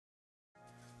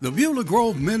The Beulah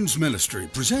Grove Men's Ministry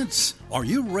presents Are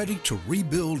You Ready to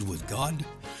Rebuild with God?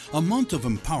 A month of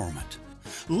empowerment.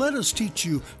 Let us teach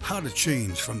you how to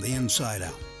change from the inside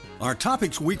out. Our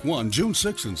topics week 1, June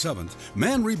 6th and 7th,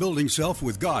 Man Rebuilding Self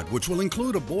with God, which will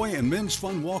include a boy and men's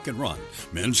fun walk and run,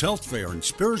 men's health fair, and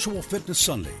spiritual fitness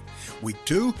Sunday. Week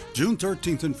 2, June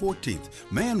 13th and 14th,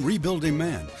 Man Rebuilding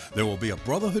Man. There will be a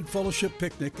Brotherhood Fellowship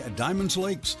picnic at Diamonds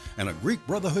Lakes and a Greek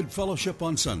Brotherhood Fellowship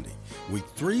on Sunday. Week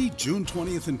 3, June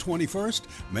 20th and 21st,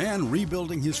 Man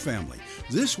Rebuilding His Family.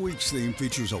 This week's theme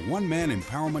features a one-man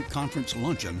empowerment conference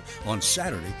luncheon on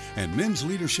Saturday and men's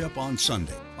leadership on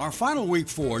Sunday. Our final week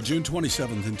 4, June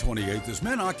 27th and 28th, is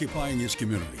Men Occupying His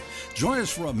Community. Join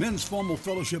us for a men's formal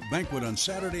fellowship banquet on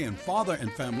Saturday and Father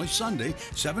and Family Sunday,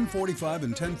 7:45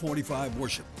 and 10:45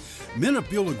 worship. Men of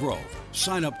Beulah Grove,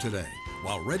 sign up today.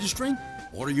 While registering,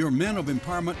 order your Men of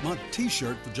Empowerment Month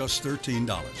t-shirt for just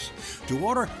 $13. To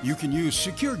order, you can use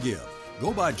Secure Give.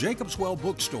 Go by Jacob's Well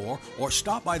Bookstore or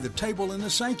stop by the table in the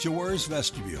Sanctuary's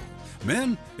vestibule.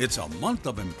 Men, it's a month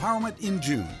of empowerment in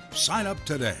June. Sign up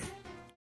today.